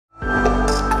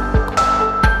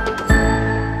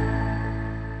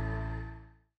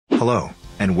Hello,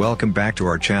 and welcome back to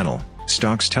our channel,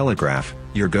 Stocks Telegraph,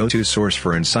 your go-to source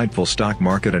for insightful stock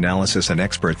market analysis and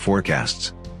expert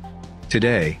forecasts.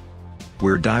 Today,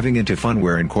 we're diving into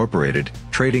Phunware Incorporated,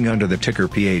 trading under the ticker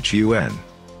PHUN.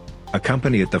 A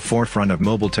company at the forefront of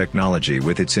mobile technology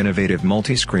with its innovative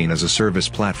multi-screen as a service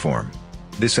platform.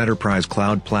 This enterprise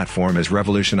cloud platform is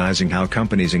revolutionizing how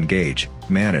companies engage,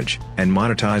 manage, and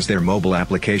monetize their mobile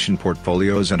application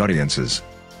portfolios and audiences.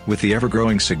 With the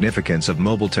ever-growing significance of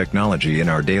mobile technology in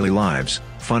our daily lives,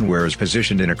 Phunware is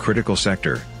positioned in a critical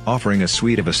sector, offering a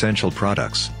suite of essential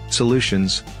products,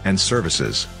 solutions, and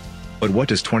services. But what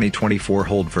does 2024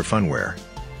 hold for Phunware?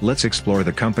 Let's explore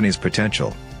the company's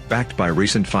potential, backed by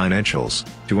recent financials,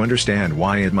 to understand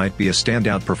why it might be a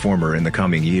standout performer in the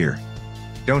coming year.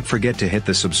 Don't forget to hit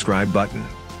the subscribe button,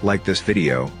 like this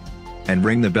video, and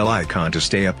ring the bell icon to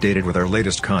stay updated with our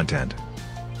latest content.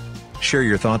 Share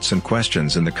your thoughts and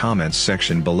questions in the comments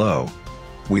section below.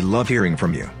 We love hearing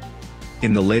from you.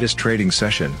 In the latest trading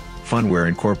session, Phunware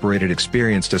Incorporated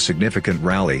experienced a significant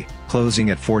rally,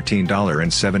 closing at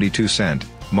 $14.72,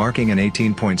 marking an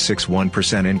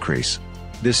 18.61% increase.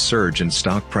 This surge in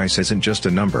stock price isn't just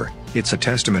a number, it's a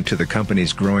testament to the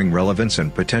company's growing relevance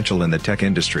and potential in the tech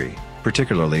industry,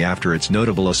 particularly after its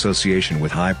notable association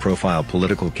with high-profile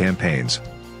political campaigns.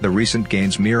 The recent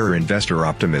gains mirror investor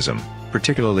optimism,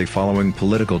 particularly following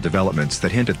political developments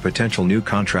that hint at potential new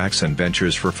contracts and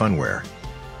ventures for Phunware.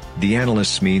 The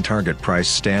analyst's mean target price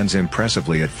stands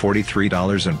impressively at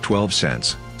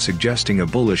 $43.12, suggesting a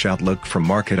bullish outlook from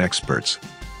market experts.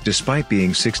 Despite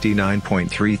being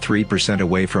 69.33%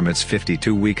 away from its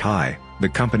 52-week high, the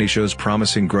company shows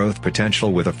promising growth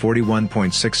potential with a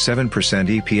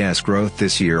 41.67% EPS growth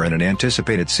this year and an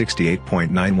anticipated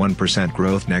 68.91%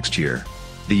 growth next year.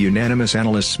 The unanimous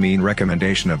analyst's mean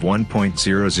recommendation of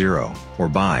 1.00, or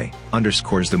buy,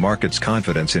 underscores the market's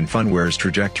confidence in Phunware's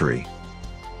trajectory.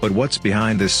 But what's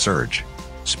behind this surge?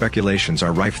 Speculations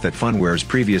are rife that Phunware's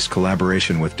previous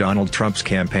collaboration with Donald Trump's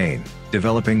campaign,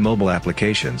 developing mobile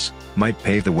applications, might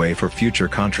pave the way for future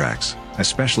contracts,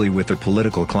 especially with the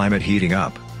political climate heating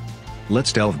up.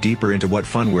 Let's delve deeper into what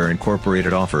Phunware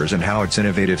Incorporated offers and how its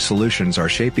innovative solutions are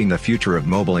shaping the future of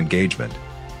mobile engagement.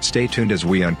 Stay tuned as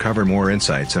we uncover more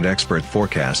insights and expert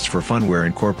forecasts for Phunware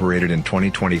Incorporated in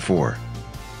 2024.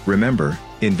 Remember,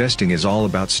 investing is all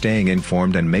about staying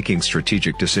informed and making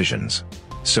strategic decisions.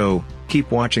 So, keep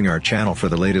watching our channel for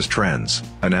the latest trends,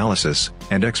 analysis,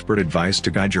 and expert advice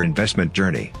to guide your investment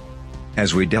journey.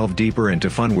 As we delve deeper into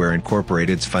Phunware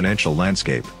Incorporated's financial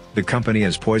landscape, the company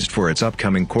is poised for its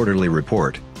upcoming quarterly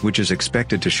report, which is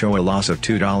expected to show a loss of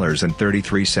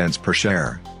 $2.33 per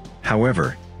share.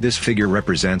 However, this figure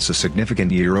represents a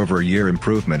significant year-over-year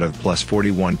improvement of plus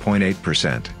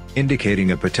 41.8%,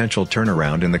 indicating a potential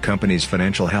turnaround in the company's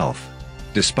financial health.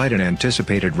 Despite an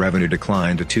anticipated revenue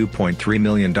decline to $2.3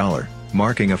 million,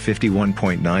 marking a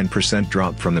 51.9%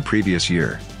 drop from the previous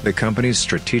year, the company's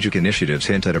strategic initiatives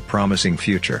hint at a promising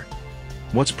future.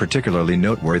 What's particularly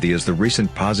noteworthy is the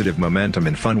recent positive momentum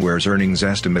in Phunware's earnings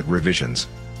estimate revisions.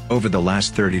 Over the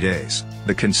last 30 days,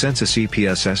 the consensus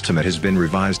EPS estimate has been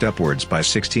revised upwards by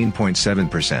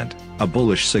 16.7%, a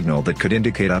bullish signal that could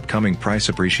indicate upcoming price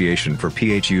appreciation for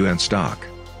PHUN stock.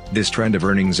 This trend of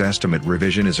earnings estimate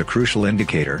revision is a crucial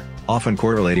indicator, often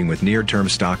correlating with near-term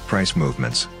stock price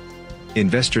movements.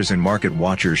 Investors and market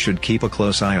watchers should keep a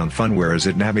close eye on Phunware as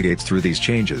it navigates through these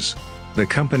changes. The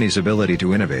company's ability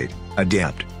to innovate,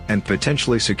 adapt, and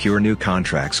potentially secure new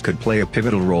contracts could play a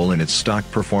pivotal role in its stock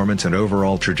performance and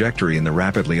overall trajectory in the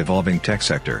rapidly evolving tech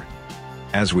sector.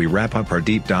 As we wrap up our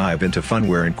deep dive into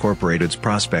Phunware Incorporated's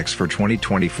prospects for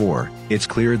 2024, it's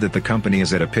clear that the company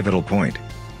is at a pivotal point.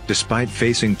 Despite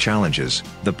facing challenges,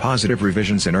 the positive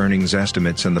revisions in earnings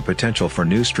estimates and the potential for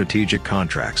new strategic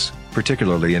contracts,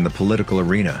 particularly in the political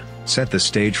arena, set the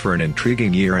stage for an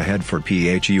intriguing year ahead for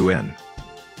PHUN.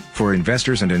 For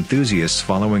investors and enthusiasts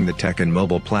following the tech and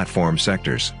mobile platform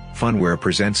sectors, Phunware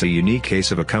presents a unique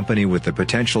case of a company with the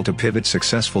potential to pivot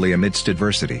successfully amidst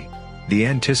adversity. The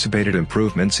anticipated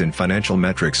improvements in financial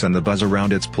metrics and the buzz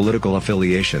around its political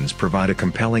affiliations provide a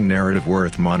compelling narrative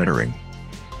worth monitoring.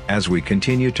 As we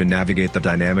continue to navigate the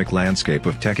dynamic landscape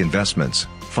of tech investments,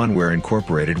 Phunware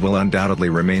Incorporated will undoubtedly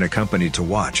remain a company to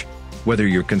watch. Whether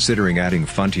you're considering adding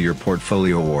Phun to your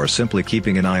portfolio or simply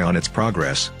keeping an eye on its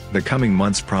progress, the coming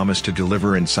months promise to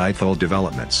deliver insightful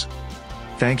developments.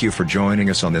 Thank you for joining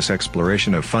us on this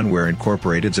exploration of Phunware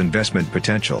Incorporated's investment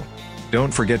potential.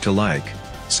 Don't forget to like,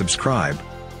 subscribe,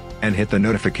 and hit the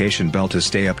notification bell to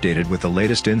stay updated with the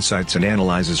latest insights and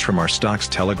analyses from our Stocks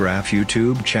Telegraph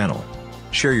YouTube channel.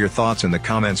 Share your thoughts in the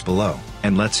comments below,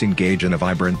 and let's engage in a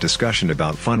vibrant discussion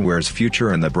about Phunware's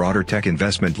future and the broader tech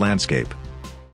investment landscape.